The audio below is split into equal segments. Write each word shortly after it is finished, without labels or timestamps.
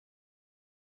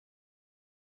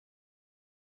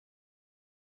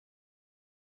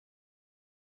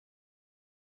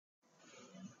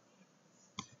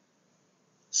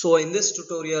So in this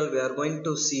tutorial we are going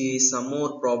to see some more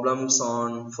problems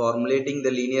on formulating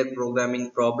the linear programming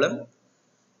problem.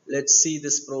 Let's see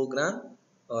this program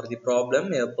or the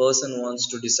problem. A person wants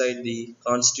to decide the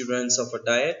constituents of a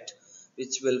diet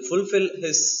which will fulfill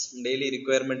his daily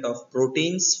requirement of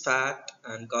proteins, fat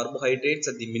and carbohydrates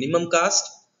at the minimum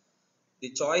cost.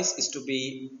 The choice is to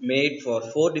be made for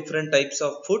 4 different types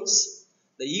of foods.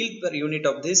 The yield per unit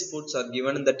of these foods are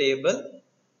given in the table,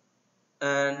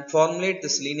 and formulate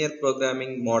this linear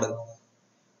programming model.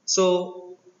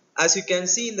 So as you can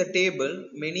see in the table,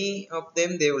 many of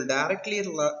them they will directly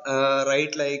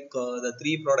write like the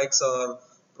three products are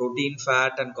protein,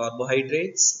 fat and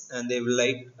carbohydrates, and they will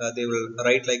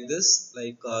write like this,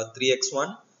 like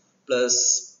 3x1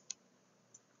 plus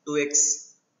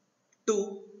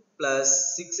 2x2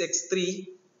 plus 6x3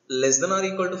 less than or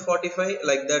equal to 45.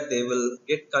 Like that they will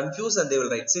get confused and they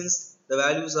will write, since the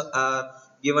values are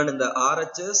given in the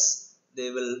RHS,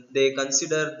 they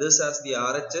consider this as the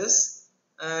RHS,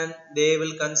 and they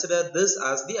will consider this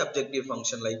as the objective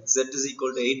function, like z is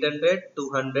equal to 800,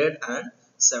 200 and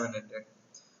 700.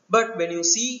 But when you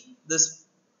see this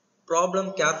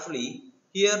problem carefully,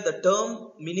 here the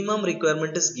term minimum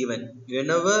requirement is given.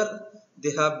 Whenever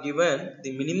they have given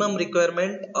the minimum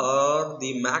requirement or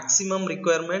the maximum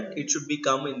requirement, it should be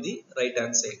come in the right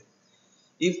hand side.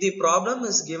 If the problem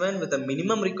is given with a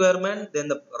minimum requirement, then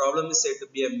the problem is said to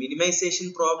be a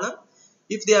minimization problem.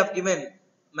 If they have given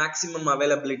maximum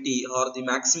availability or the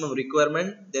maximum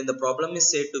requirement, then the problem is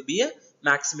said to be a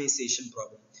maximization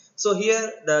problem. So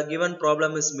here the given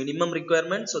problem is minimum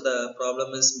requirement, so the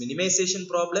problem is minimization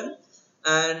problem,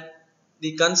 and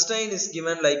the constraint is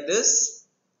given like this.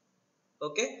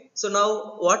 Okay, so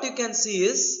now what you can see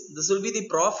is this will be the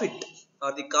profit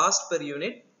or the cost per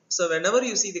unit. So whenever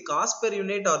you see the cost per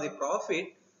unit or the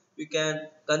profit, you can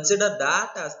consider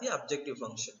that as the objective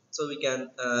function. So we can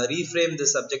reframe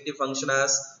this objective function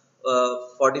as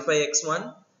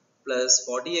 45x1 plus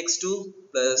 40x2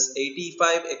 plus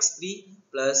 85x3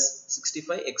 plus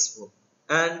 65x4,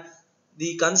 and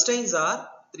the constraints are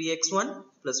 3x1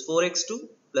 plus 4x2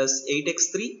 plus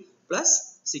 8x3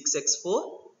 plus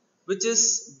 6x4, which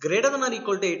is greater than or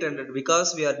equal to 800,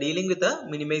 because we are dealing with a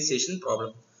minimization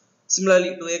problem.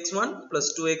 Similarly, 2x1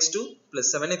 plus 2x2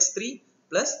 plus 7x3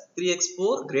 plus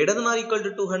 3x4 greater than or equal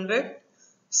to 200,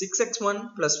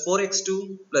 6x1 plus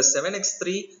 4x2 plus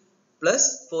 7x3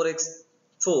 plus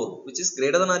 4x4, which is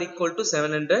greater than or equal to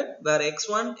 700, where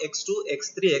x1, x2,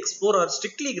 x3, x4 are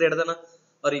strictly greater than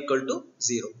or equal to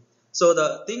 0. So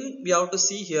the thing we have to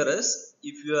see here is,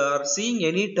 if you are seeing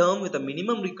any term with a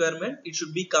minimum requirement, it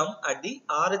should become at the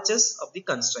RHS of the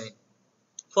constraint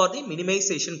for the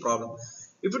minimization problem.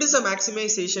 If it is a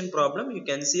maximization problem, you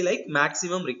can see like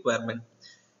maximum requirement.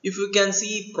 If you can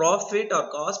see profit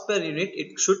or cost per unit,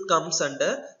 it should comes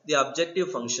under the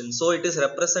objective function. So it is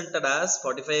represented as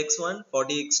 45x1,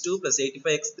 40x2 plus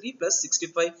 85x3 plus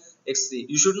 65x3.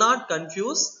 You should not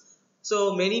confuse.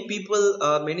 So many people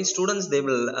or many students, they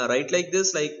will write like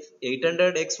this, like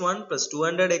 800x1 plus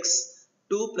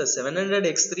 200x2 plus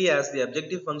 700x3 as the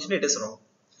objective function. It is wrong.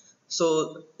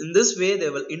 So in this way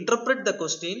they will interpret the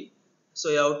question. So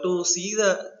you have to see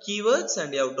the keywords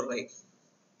and you have to write.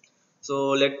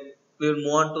 So we will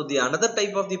move on to the another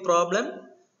type of the problem,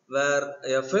 where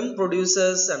a film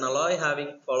produces an alloy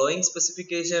having following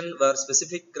specification, where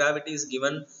specific gravity is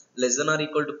given less than or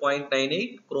equal to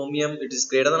 0.98, chromium it is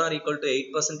greater than or equal to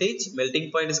 8%,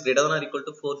 melting point is greater than or equal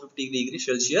to 450 degrees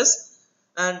Celsius,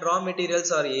 and raw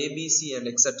materials are A, B, C and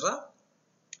etc.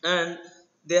 And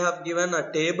they have given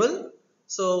a table.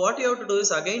 So what you have to do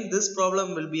is, again this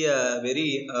problem will be a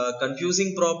very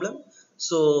confusing problem.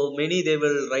 So many they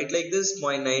will write like this,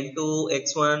 0.92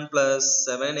 x1 plus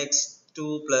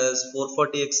 7x2 plus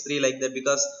 440 x3, like that,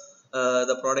 because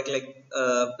the product like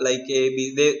A,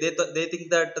 B, they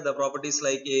think that the properties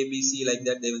like A, B, C, like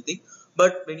that they will think.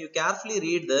 But when you carefully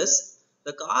read this,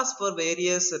 the cost for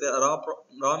various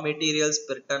raw materials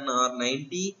per ton are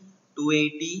 90,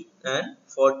 280 and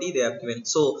 40 they have given.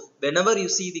 So whenever you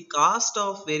see the cost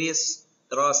of various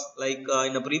raws, like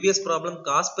in a previous problem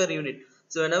cost per unit,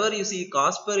 so whenever you see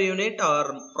cost per unit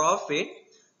or profit,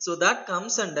 so that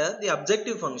comes under the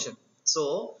objective function.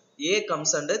 So A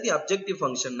comes under the objective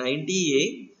function,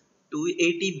 90A,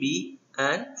 280B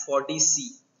and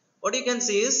 40C. What you can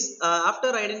say is,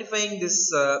 after identifying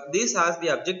this as the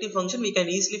objective function, we can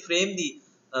easily frame the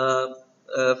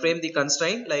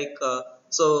constraint, like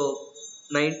so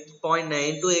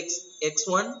 9.92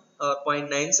 x1 or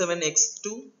 0.97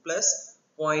 x2 plus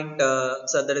so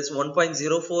that is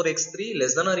 1.04 x3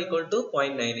 less than or equal to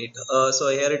 0.98. So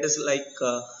here it is like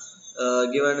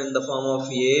given in the form of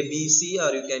A, B, C,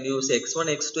 or you can use x1,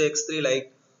 x2, x3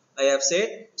 like I have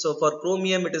said. So for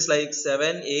chromium it is like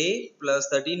 7A plus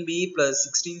 13B plus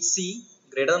 16C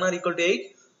greater than or equal to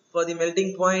 8. For the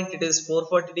melting point it is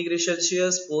 440 degrees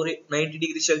Celsius, 490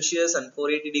 degrees Celsius and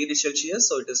 480 degrees Celsius.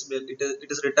 So it is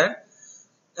written.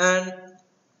 And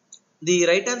the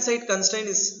right hand side constraint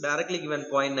is directly given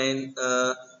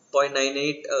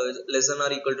 0.98 less than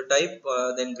or equal to type,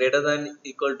 then greater than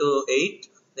equal to 8,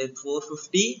 then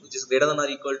 450 which is greater than or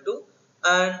equal to.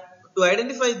 And to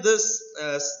identify this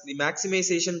as the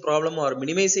maximization problem or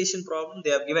minimization problem,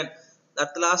 they have given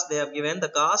at last they have given the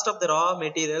cost of the raw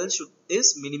material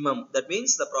is minimum. That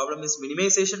means the problem is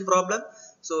minimization problem.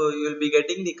 So you will be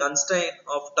getting the constraint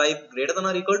of type greater than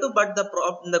or equal to, but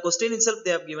in the question itself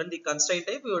they have given the constraint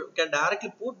type. You can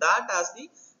directly put that as the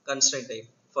constraint type.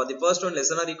 For the first one less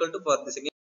than or equal to, for the second